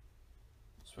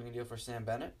 Swinging deal for Sam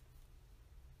Bennett.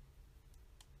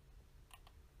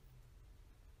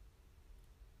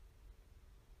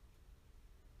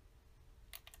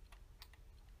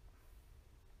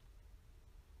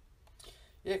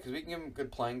 Yeah, because we can give him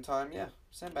good playing time. Yeah,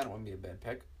 Sam Bennett wouldn't be a bad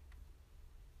pick.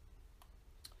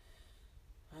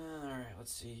 Alright,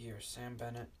 let's see here. Sam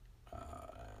Bennett.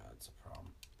 That's a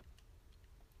problem.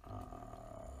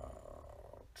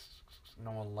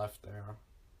 No one left there.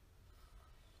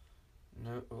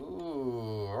 No.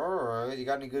 Ooh, alright. You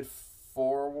got any good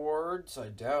forwards? I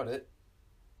doubt it.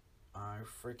 I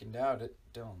freaking doubt it.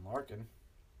 Dylan Larkin.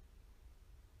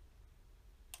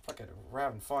 Fuck it. We're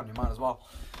having fun. You might as well.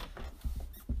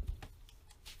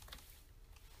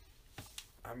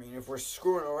 I mean, if we're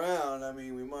screwing around, I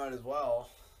mean, we might as well.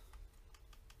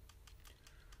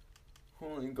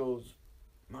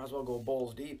 Might as well go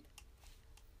balls deep.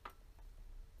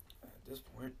 At this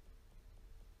point,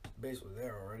 basically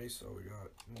there already, so we got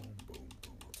boom, boom,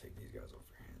 boom. We'll take these guys off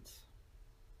your hands.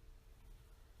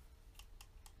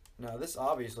 Now, this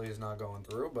obviously is not going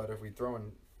through, but if we throw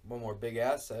in one more big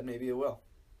asset, maybe it will.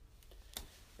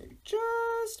 Maybe,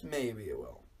 just maybe it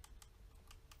will.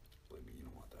 Believe me, you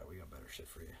don't want that. We got better shit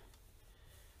for you.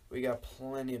 We got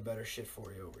plenty of better shit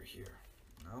for you over here.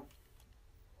 No?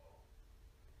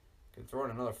 Can throw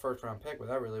in another first round pick, but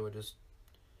that really would just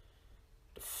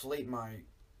deflate my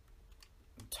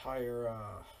entire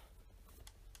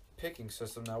picking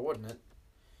system now, wouldn't it?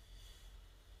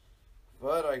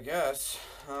 But I guess.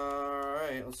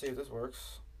 Alright, let's see if this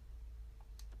works.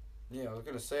 Yeah, I was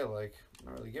gonna say, like, I'm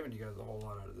not really giving you guys a whole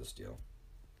lot out of this deal.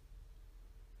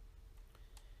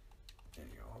 There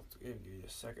you go. I'll give you a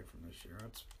second from this year.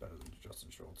 That's better than Justin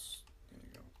Schultz. There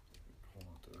you go. Hold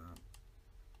on to that.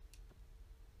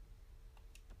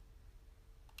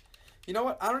 You know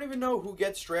what? I don't even know who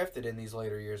gets drafted in these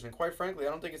later years, and quite frankly, I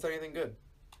don't think it's anything good.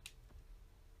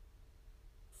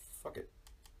 Fuck it.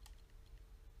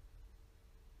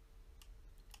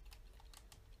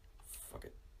 Fuck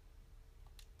it.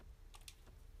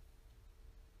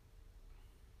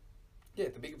 Yeah,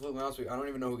 to be completely honest with you, I don't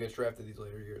even know who gets drafted these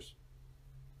later years.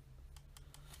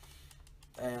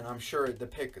 And I'm sure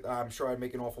I'd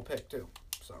make an awful pick too.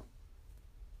 So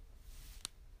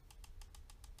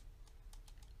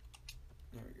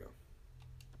there we go.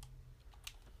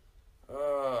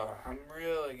 I'm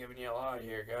really giving you a lot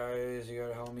here, guys. You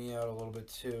gotta help me out a little bit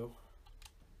too.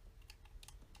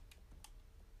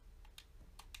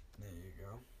 There you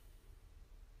go.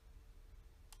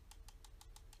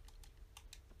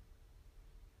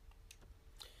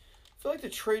 I feel like the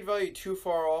trade value too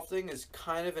far off thing is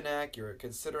kind of inaccurate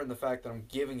considering the fact that I'm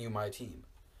giving you my team.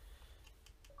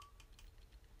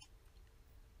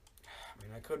 I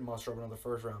mean, I could muster up another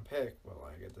first round pick, but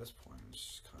like at this point, it's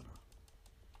just kind of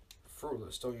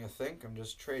fruitless, don't you think? I'm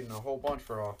just trading a whole bunch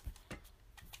for a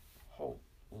whole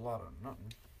lot of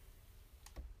nothing.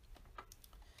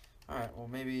 Alright, well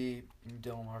maybe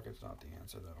Dylan Larkin's not the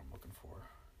answer that I'm looking for.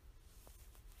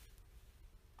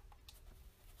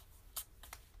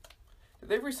 Did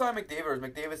they re-sign McDavid, or is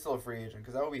McDavid still a free agent?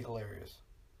 Because that would be hilarious.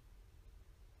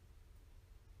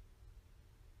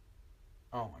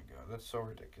 Oh my god, that's so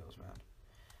ridiculous, man.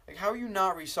 Like, how are you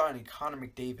not re-signing Connor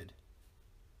McDavid?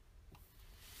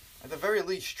 At the very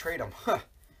least, trade him. You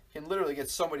can literally get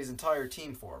somebody's entire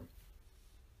team for him.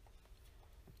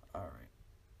 Alright.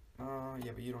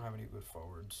 Yeah, but you don't have any good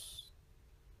forwards.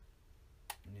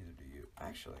 Neither do you.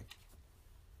 Actually,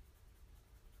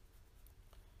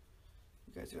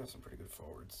 you guys do have some pretty good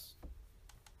forwards.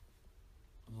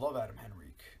 Love Adam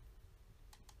Henrique.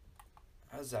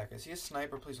 Zach, is he a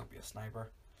sniper? Please don't be a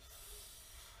sniper.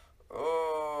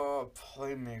 Oh,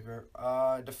 playmaker.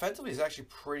 Defensively, he's actually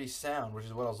pretty sound, which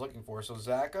is what I was looking for. So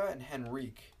Zaka and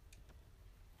Henrique.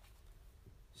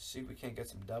 See if we can't get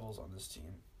some Devils on this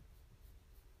team.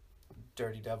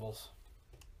 Dirty Devils.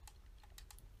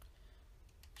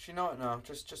 Actually, no,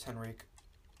 just Henrique.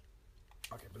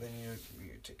 Okay, but then you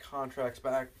take contracts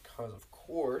back because, of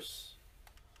course.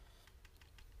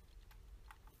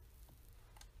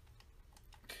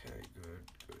 Okay, good,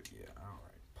 yeah, all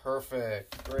right,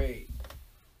 perfect, great.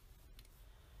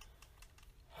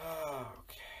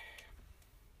 Okay.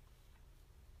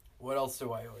 What else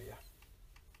do I owe you?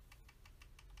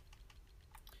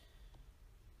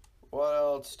 What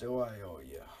else do I owe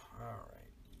you? All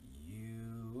right,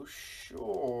 you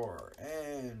sure?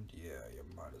 And yeah, you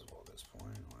might as well at this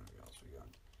point. What else we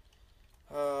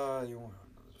got? You want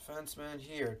another defenseman?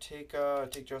 Here, take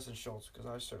Justin Schultz, because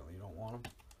I certainly don't want him.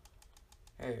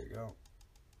 There you go.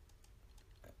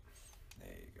 There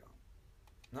you go.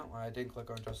 No, I didn't click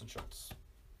on Justin Schultz.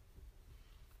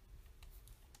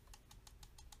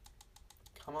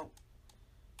 Come on.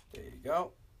 There you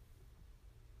go.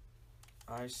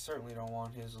 I certainly don't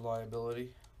want his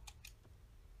liability.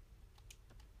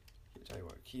 I'll tell you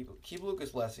what, keep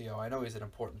Lucas Lessio. I know he's an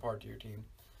important part to your team.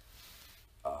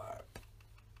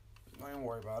 Don't even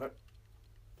worry about it.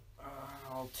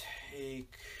 I'll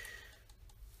take...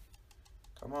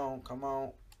 Come on.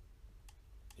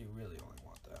 You really only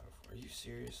want that. Are you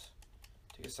serious?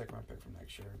 Take a second round pick from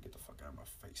next year and get the fuck out of my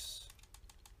face.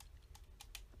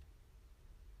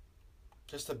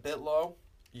 Just a bit low?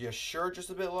 You sure just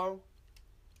a bit low?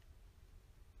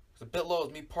 Because a bit low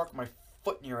is me parking my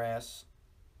foot in your ass.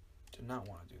 Do not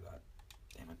want to do that.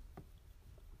 Damn it.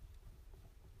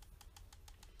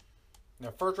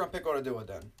 Now, first round pick ought to do it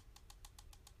then.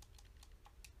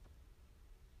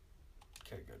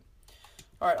 Okay, good.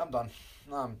 Alright, I'm done.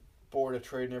 I'm bored of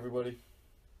trading everybody.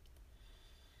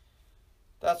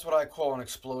 That's what I call an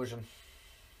explosion.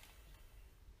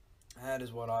 That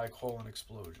is what I call an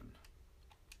explosion.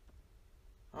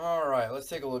 Alright, let's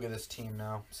take a look at this team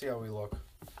now. See how we look.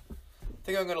 I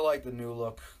think I'm going to like the new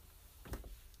look.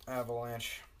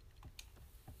 Avalanche.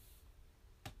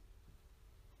 I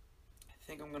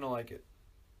think I'm going to like it.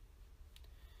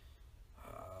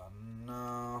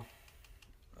 No.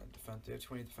 They have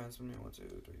 20 defensemen. 1, 2,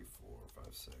 3, 4, 5,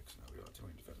 6. No, we don't have too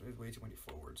many defensemen. We have way too many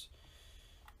forwards.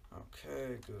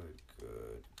 Okay, good.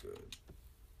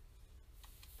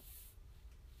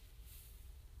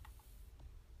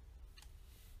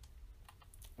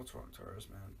 What's wrong, Torres,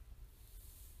 man?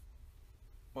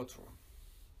 What's wrong?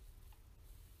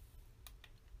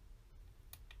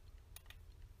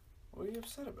 What are you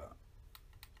upset about?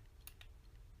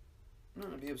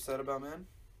 Nothing to be upset about, man.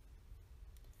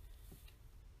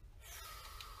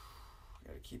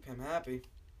 Gotta keep him happy.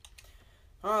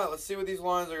 Alright, let's see what these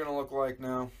lines are gonna look like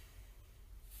now.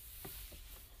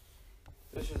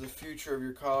 This is the future of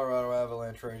your Colorado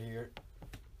Avalanche right here.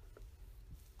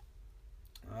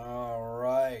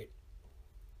 Alright.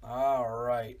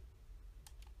 Alright.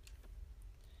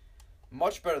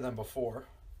 Much better than before.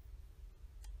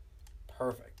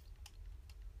 Perfect.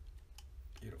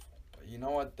 Beautiful. But you know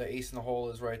what? The ace in the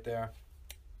hole is right there.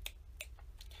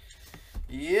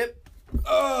 Yep.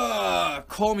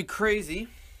 Call me crazy.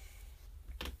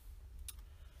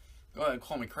 Go ahead,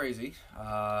 call me crazy.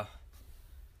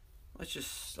 Let's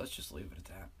just leave it at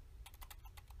that.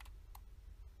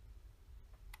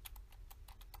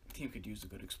 Team could use a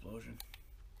good explosion.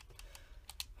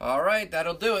 All right,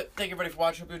 that'll do it. Thank you everybody for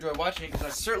watching. Hope you enjoyed watching, because I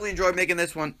certainly enjoyed making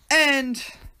this one. And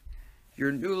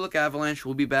your new look Avalanche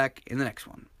will be back in the next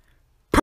one.